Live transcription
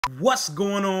What's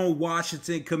going on,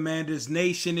 Washington Commanders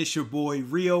Nation? It's your boy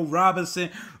Rio Robinson,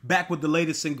 back with the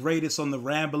latest and greatest on the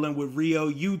Rambling with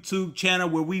Rio YouTube channel,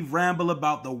 where we ramble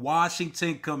about the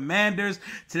Washington Commanders.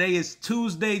 Today is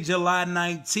Tuesday, July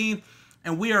 19th,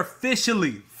 and we are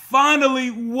finally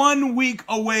 1 week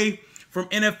away from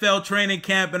NFL training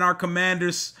camp and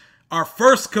our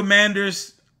first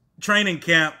Commanders training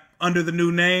camp under the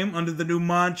new name, under the new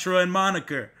mantra and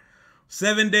moniker.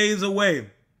 7 days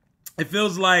away. It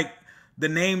feels like the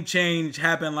name change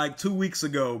happened like 2 weeks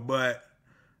ago, but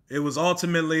it was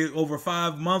ultimately over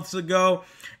 5 months ago.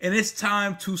 And it's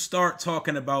time to start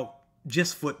talking about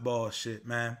just football shit,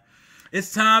 man.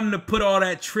 It's time to put all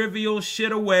that trivial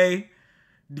shit away,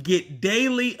 to get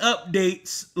daily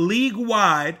updates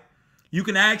league-wide. You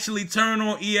can actually turn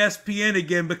on ESPN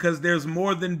again because there's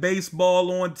more than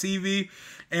baseball on TV.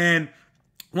 And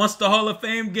once the Hall of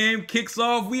Fame game kicks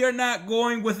off, we are not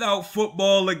going without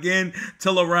football again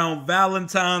till around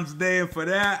Valentine's Day. And for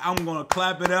that, I'm going to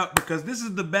clap it up because this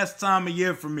is the best time of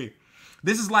year for me.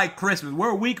 This is like Christmas.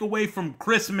 We're a week away from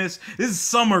Christmas. This is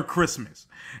summer Christmas.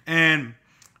 And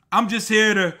I'm just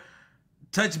here to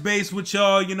touch base with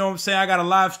y'all. You know what I'm saying? I got a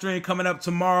live stream coming up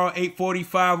tomorrow,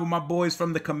 8:45, with my boys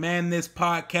from the Command This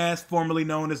podcast, formerly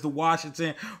known as the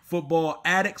Washington Football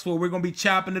Addicts, where we're going to be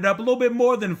chopping it up a little bit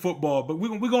more than football. But we're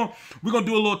gonna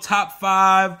do a little top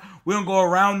five. We're going to go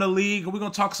around the league, and we're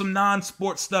going to talk some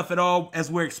non-sports stuff at all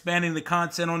as we're expanding the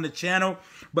content on the channel.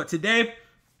 But today,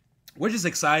 we're just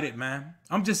excited, man.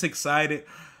 I'm just excited.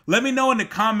 Let me know in the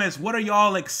comments, what are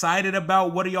y'all excited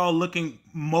about? What are y'all looking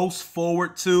most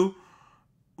forward to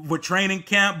with training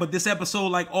camp? But this episode,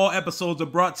 like all episodes, are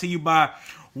brought to you by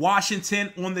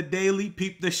Washington on the Daily.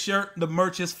 Peep the shirt, the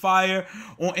merch is fire.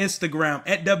 On Instagram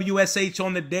at WSH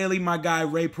on the Daily, my guy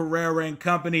Ray Pereira and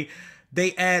company,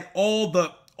 they add all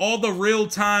the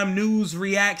real-time news,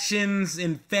 reactions,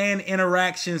 and fan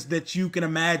interactions that you can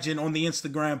imagine on the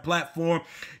Instagram platform.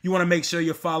 You want to make sure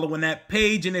you're following that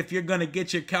page. And if you're going to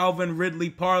get your Calvin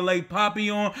Ridley Parlay Poppy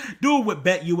on, do it with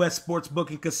BetUS Sportsbook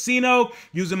and Casino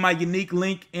using my unique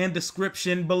link and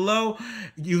description below,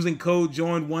 using code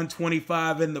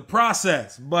JOIN125 in the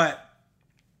process. But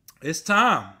it's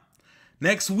time.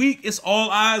 Next week, it's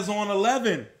all eyes on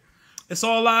 11. It's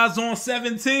all eyes on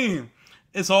 17.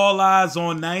 It's all eyes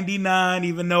on 99,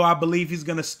 even though I believe he's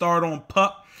going to start on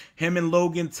PUP, him and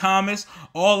Logan Thomas.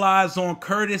 All eyes on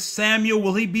Curtis Samuel.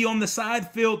 Will he be on the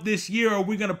side field this year, or are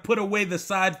we going to put away the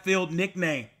side field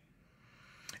nickname?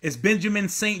 Is Benjamin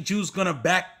St. Juste going to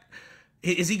back?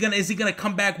 Is he going to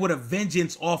come back with a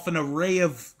vengeance off an array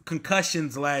of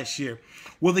concussions last year?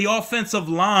 Will the offensive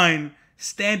line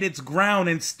stand its ground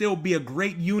and still be a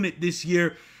great unit this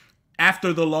year,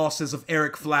 after the losses of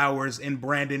Eric Flowers and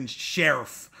Brandon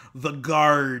Sheriff, the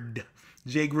guard,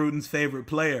 Jay Gruden's favorite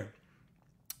player?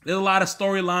 There's a lot of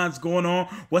storylines going on.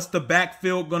 What's the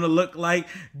backfield going to look like?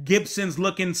 Gibson's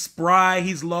looking spry.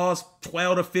 He's lost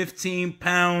 12 to 15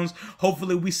 pounds.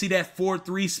 Hopefully we see that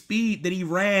 4.3 speed that he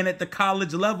ran at the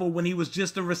college level when he was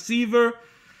just a receiver.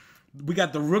 We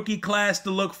got the rookie class to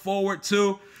look forward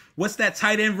to. What's that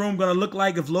tight end room going to look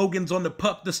like if Logan's on the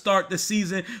pup to start the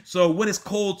season? So what is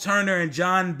Cole Turner and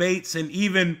John Bates and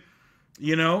even,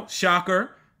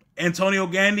 shocker, Antonio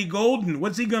Gandy Golden?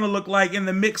 What's he going to look like in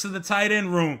the mix of the tight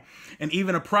end room? And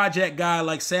even a project guy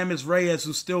like Samus Reyes,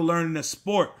 who's still learning the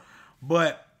sport.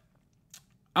 But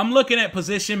I'm looking at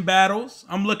position battles.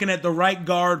 I'm looking at the right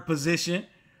guard position.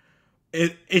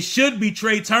 It should be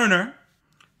Trey Turner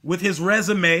with his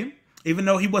resume, even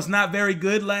though he was not very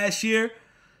good last year.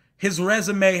 His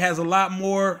resume has a lot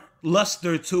more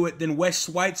luster to it than Wes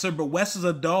Schweitzer, but Wes is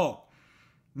a dog.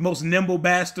 Most nimble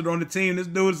bastard on the team. This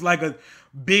dude is like a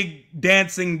big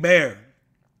dancing bear.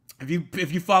 If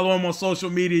you follow him on social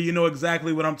media, you know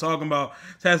exactly what I'm talking about.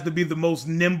 This has to be the most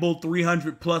nimble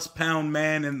 300-plus pound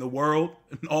man in the world,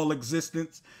 in all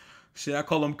existence. Shit, I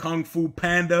call him Kung Fu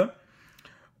Panda.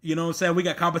 You know what I'm saying? We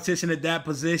got competition at that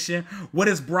position. What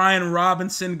is Brian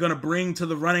Robinson going to bring to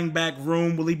the running back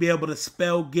room? Will he be able to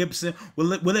spell Gibson?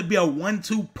 Will it be a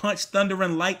 1-2 punch thunder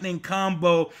and lightning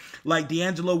combo like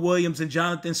D'Angelo Williams and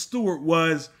Jonathan Stewart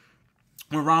was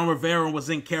when Ron Rivera was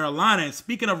in Carolina? And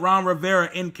speaking of Ron Rivera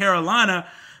in Carolina,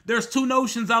 there's two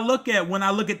notions I look at when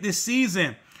I look at this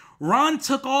season. Ron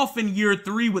took off in year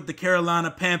 3 with the Carolina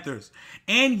Panthers.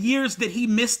 And years that he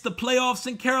missed the playoffs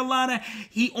in Carolina,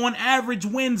 he on average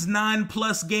wins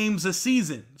 9+ games a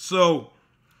season. So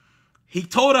he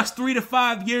told us 3 to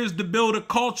 5 years to build a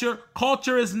culture.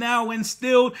 Culture is now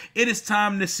instilled. It is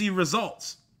time to see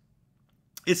results.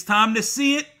 It's time to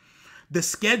see it. The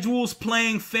schedule's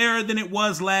playing fairer than it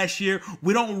was last year.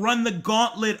 We don't run the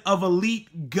gauntlet of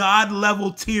elite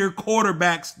God-level tier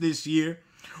quarterbacks this year.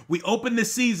 We open the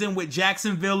season with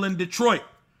Jacksonville and Detroit.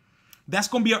 That's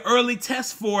going to be an early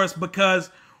test for us because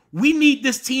we need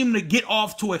this team to get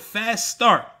off to a fast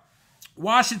start.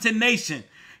 Washington Nation,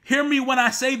 hear me when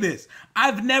I say this.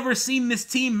 I've never seen this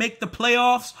team make the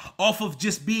playoffs off of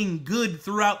just being good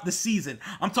throughout the season.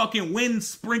 I'm talking wins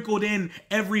sprinkled in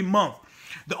every month.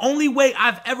 The only way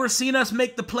I've ever seen us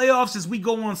make the playoffs is we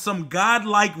go on some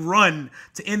godlike run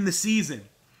to end the season.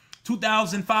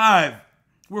 2005,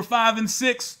 we're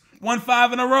 5-6, won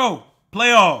 5 in a row,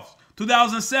 playoffs.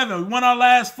 2007, we won our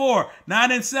last 4,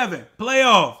 9-7,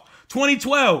 playoffs.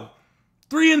 2012,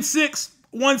 3-6,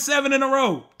 won 7 in a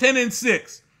row,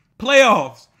 10-6,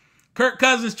 playoffs. Kirk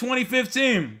Cousins,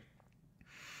 2015.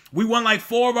 We won like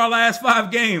 4 of our last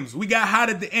 5 games. We got hot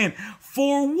at the end.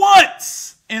 For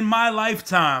once in my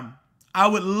lifetime, I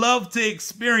would love to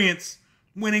experience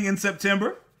winning in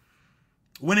September,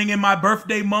 winning in my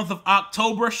birthday month of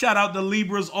October. Shout out to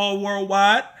Libras all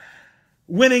worldwide.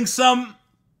 Winning some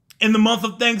in the month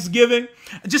of Thanksgiving.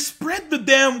 Just spread the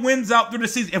damn wins out through the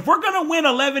season. If we're going to win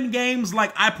 11 games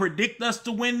like I predict us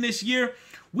to win this year,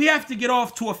 we have to get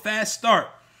off to a fast start.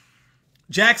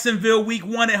 Jacksonville week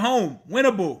 1 at home,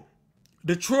 winnable.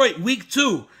 Detroit week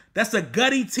 2, that's a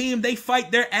gutty team. They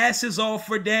fight their asses off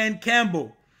for Dan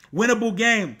Campbell. Winnable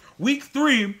game. Week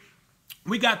 3,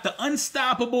 we got the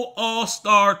unstoppable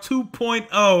all-star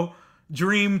 2.0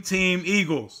 Dream Team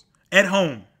Eagles at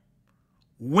home.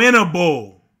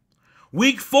 Winnable.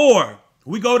 Week 4,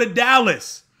 we go to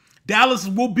Dallas. Dallas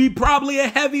will be probably a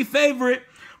heavy favorite,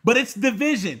 but it's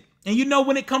division. And you know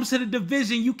when it comes to the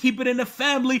division, you keep it in the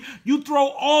family. You throw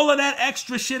all of that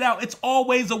extra shit out. It's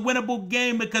always a winnable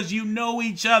game because you know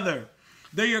each other.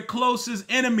 They're your closest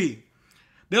enemy.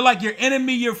 They're like your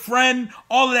enemy, your friend,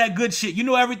 all of that good shit. You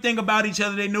know everything about each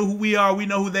other. They know who we are. We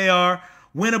know who they are.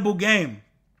 Winnable game.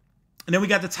 And then we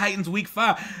got the Titans week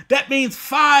 5. That means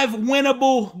 5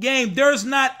 winnable games. There's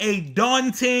not a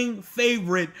daunting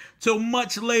favorite till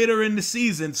much later in the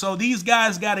season. So these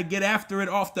guys got to get after it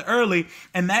off the early.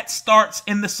 And that starts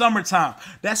in the summertime.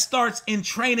 That starts in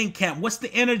training camp. What's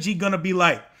the energy going to be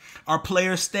like? Are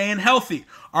players staying healthy?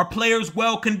 Are players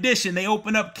well conditioned? They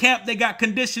open up camp. They got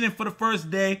conditioning for the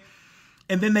first day.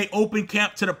 And then they open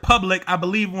camp to the public, I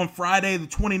believe, on Friday the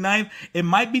 29th. It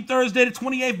might be Thursday the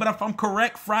 28th, but if I'm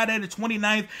correct, Friday the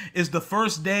 29th is the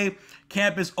first day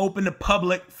camp is open to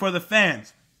public for the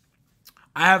fans.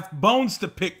 I have bones to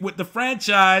pick with the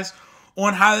franchise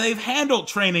on how they've handled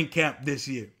training camp this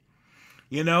year.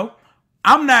 You know,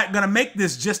 I'm not going to make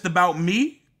this just about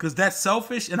me because that's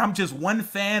selfish and I'm just one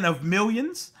fan of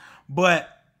millions.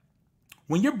 But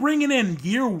when you're bringing in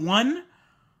year 1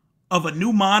 of a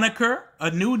new moniker, a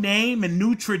new name, and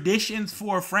new traditions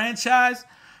for a franchise,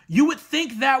 you would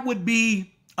think that would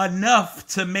be enough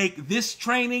to make this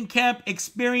training camp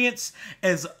experience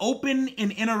as open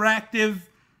and interactive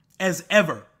as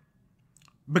ever.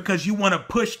 Because you want to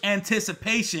push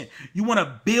anticipation. You want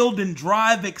to build and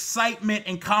drive excitement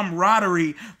and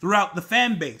camaraderie throughout the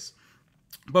fan base.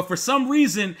 But for some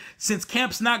reason, since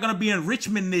camp's not going to be in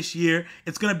Richmond this year,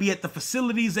 it's going to be at the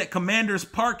facilities at Commanders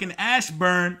Park in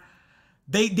Ashburn.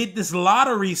 They did this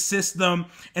lottery system,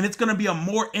 and it's going to be a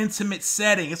more intimate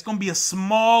setting. It's going to be a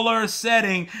smaller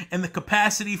setting, and the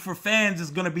capacity for fans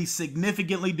is going to be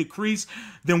significantly decreased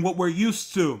than what we're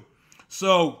used to.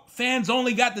 So fans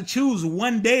only got to choose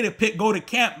one day to go to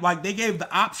camp. Like they gave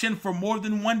the option for more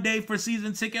than one day for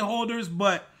season ticket holders,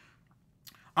 but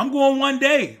I'm going one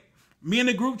day. Me and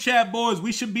the group chat boys,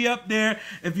 we should be up there.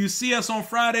 If you see us on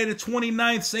Friday the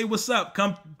 29th, say what's up.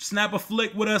 Come snap a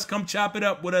flick with us. Come chop it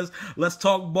up with us. Let's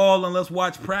talk ball and let's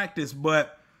watch practice.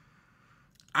 But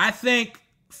I think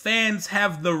fans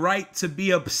have the right to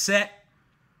be upset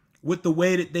with the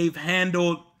way that they've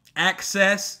handled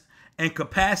access and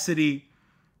capacity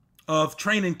of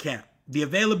training camp. The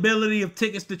availability of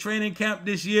tickets to training camp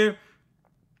this year,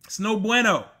 it's no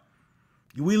bueno.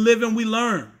 We live and we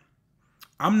learn.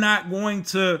 I'm not going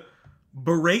to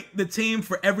berate the team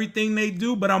for everything they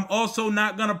do, but I'm also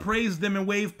not going to praise them and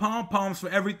wave pom-poms for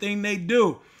everything they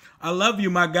do. I love you,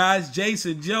 my guys.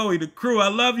 Jason, Joey, the crew, I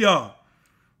love y'all.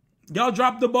 Y'all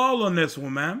dropped the ball on this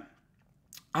one, man.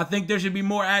 I think there should be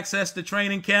more access to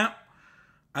training camp.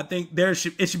 I think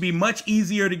it should be much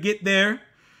easier to get there,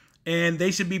 and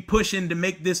they should be pushing to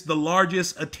make this the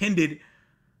largest attended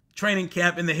training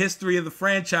camp in the history of the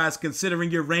franchise, considering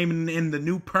you're reigning in the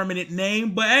new permanent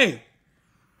name. But hey,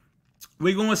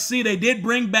 we're going to see. They did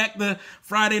bring back the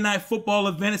Friday Night Football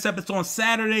event, except it's on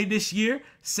Saturday this year.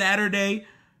 Saturday,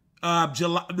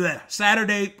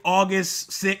 Saturday, August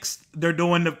 6th, they're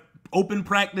doing the open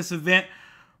practice event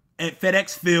at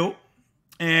FedEx Field.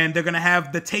 And they're going to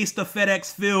have the Taste of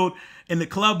FedEx Field in the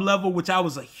club level, which I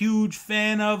was a huge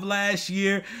fan of last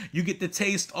year. You get to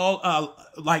taste all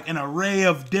like an array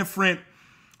of different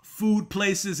food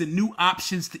places and new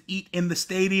options to eat in the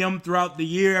stadium throughout the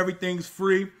year. Everything's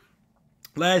free.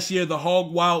 Last year, the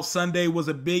Hog Wild Sunday was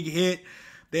a big hit.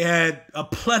 They had a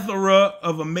plethora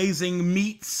of amazing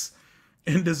meats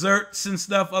and desserts and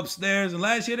stuff upstairs. And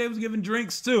last year, they was giving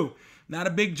drinks too. Not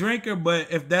a big drinker,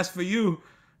 but if that's for you,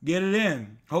 get it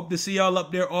in. Hope to see y'all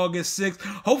up there August 6th.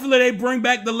 Hopefully they bring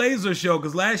back the laser show,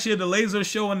 because last year the laser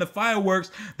show and the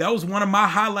fireworks, that was one of my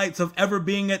highlights of ever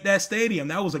being at that stadium.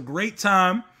 That was a great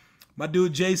time. My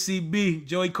dude JCB,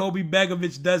 Joey Kobe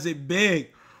Begovic, does it big.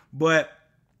 But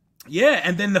yeah,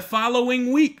 and then the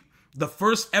following week, the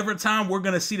first ever time we're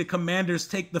going to see the Commanders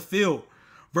take the field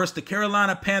versus the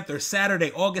Carolina Panthers,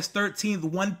 Saturday, August 13th,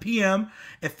 1 p.m.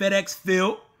 at FedEx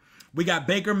Field. We got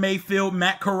Baker Mayfield,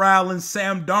 Matt Corral, and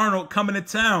Sam Darnold coming to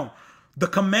town. The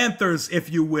Commanders, if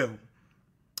you will.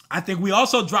 I think we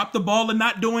also dropped the ball in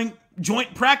not doing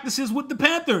joint practices with the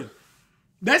Panthers.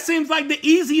 That seems like the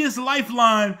easiest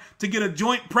lifeline to get a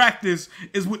joint practice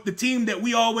is with the team that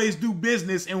we always do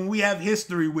business and we have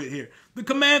history with here. The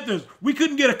Commanders. We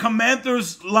couldn't get a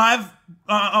Commanders live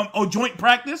or joint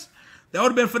practice. That would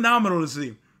have been phenomenal to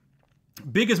see.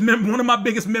 One of my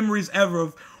biggest memories ever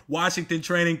of Washington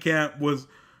training camp was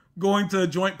going to a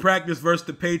joint practice versus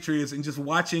the Patriots and just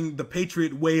watching the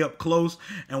Patriot way up close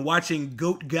and watching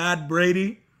GOAT God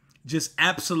Brady just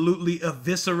absolutely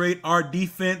eviscerate our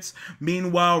defense.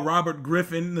 Meanwhile, Robert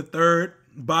Griffin III,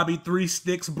 Bobby Three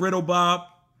Sticks, Brittle Bob,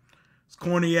 his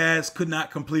corny ass could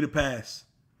not complete a pass.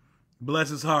 Bless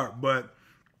his heart. But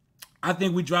I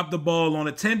think we dropped the ball on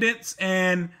attendance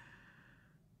and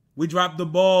we dropped the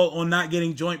ball on not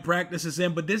getting joint practices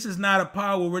in, but this is not a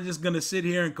part where we're just going to sit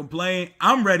here and complain.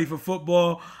 I'm ready for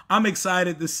football. I'm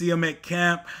excited to see them at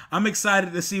camp. I'm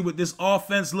excited to see what this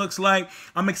offense looks like.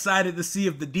 I'm excited to see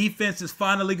if the defense is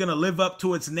finally going to live up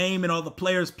to its name and all the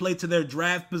players play to their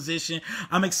draft position.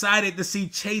 I'm excited to see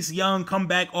Chase Young come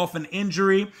back off an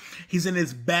injury. He's in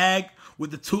his bag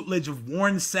with the tutelage of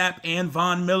Warren Sapp and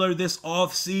Von Miller this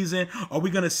offseason. Are we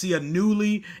going to see a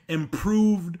newly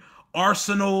improved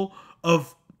arsenal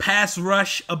of pass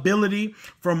rush ability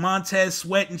from Montez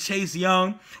Sweat and Chase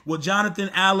Young? Will Jonathan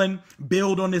Allen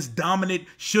build on this dominant,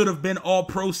 should have been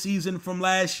all-pro season from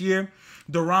last year?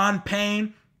 Daron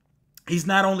Payne, he's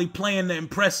not only playing to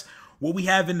impress what we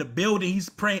have in the building, he's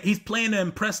playing to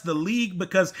impress the league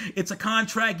because it's a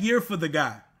contract year for the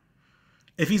guy.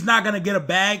 If he's not going to get a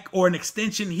bag or an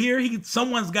extension here,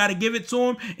 someone's got to give it to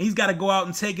him, and he's got to go out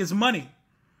and take his money.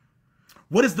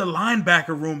 What is the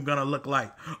linebacker room going to look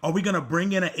like? Are we going to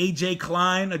bring in an A.J.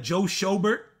 Klein, a Joe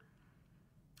Schobert?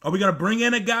 Are we going to bring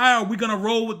in a guy, or are we going to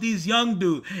roll with these young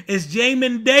dudes? Is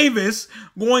Jamin Davis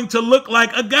going to look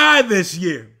like a guy this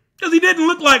year? Because he didn't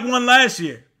look like one last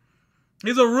year.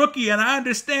 He's a rookie, and I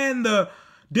understand the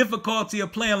difficulty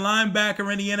of playing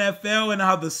linebacker in the NFL and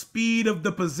how the speed of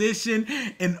the position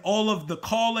and all of the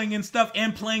calling and stuff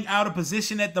and playing out of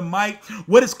position at the mic.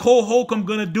 What is Cole Holcomb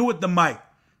going to do with the mic?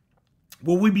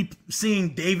 Will we be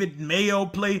seeing David Mayo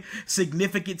play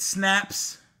significant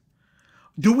snaps?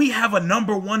 Do we have a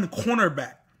number one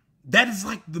cornerback? That is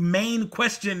like the main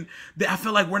question that I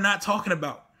feel like we're not talking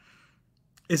about.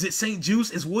 Is it St.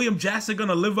 Juice? Is William Jackson going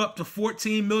to live up to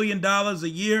 $14 million a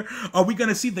year? Are we going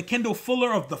to see the Kendall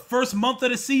Fuller of the first month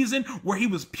of the season where he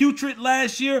was putrid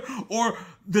last year? Or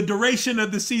the duration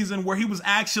of the season where he was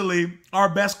actually our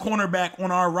best cornerback on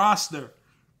our roster?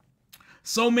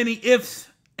 So many ifs,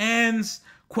 ands,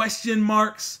 question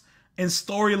marks, and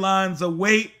storylines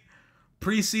await.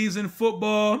 Preseason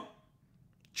football,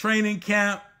 training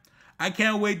camp. I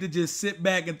can't wait to just sit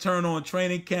back and turn on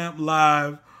Training Camp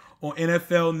Live on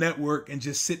NFL Network and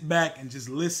just sit back and just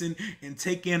listen and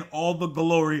take in all the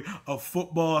glory of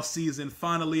football season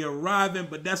finally arriving.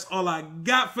 But that's all I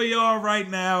got for y'all right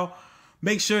now.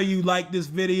 Make sure you like this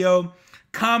video.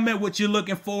 Comment what you're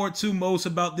looking forward to most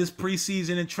about this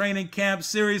preseason and training camp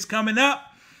series coming up.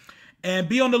 And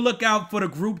be on the lookout for the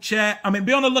group chat.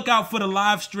 Be on the lookout for the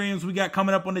live streams we got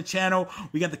coming up on the channel.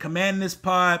 We got the Command This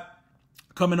Pod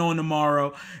coming on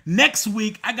tomorrow. Next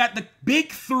week, I got the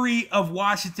big three of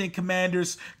Washington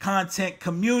Commanders content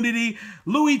community.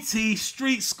 Louis T,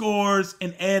 Street Scores,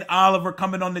 and Ed Oliver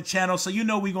coming on the channel. So you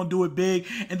know we're going to do it big.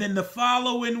 And then the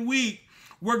following week,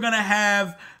 we're going to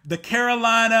have the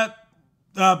Carolina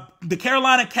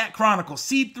Cat Chronicles,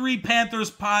 C3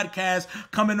 Panthers podcast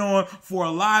coming on for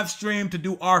a live stream to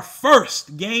do our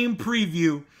first game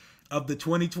preview of the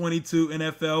 2022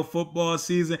 NFL football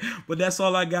season. But that's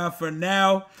all I got for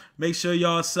now. Make sure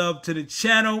y'all sub to the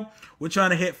channel. We're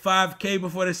trying to hit 5K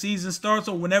before the season starts,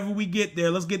 or whenever we get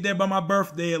there. Let's get there by my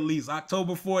birthday at least,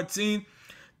 October 14th.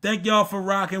 Thank y'all for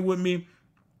rocking with me.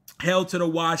 Hail to the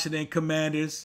Washington Commanders.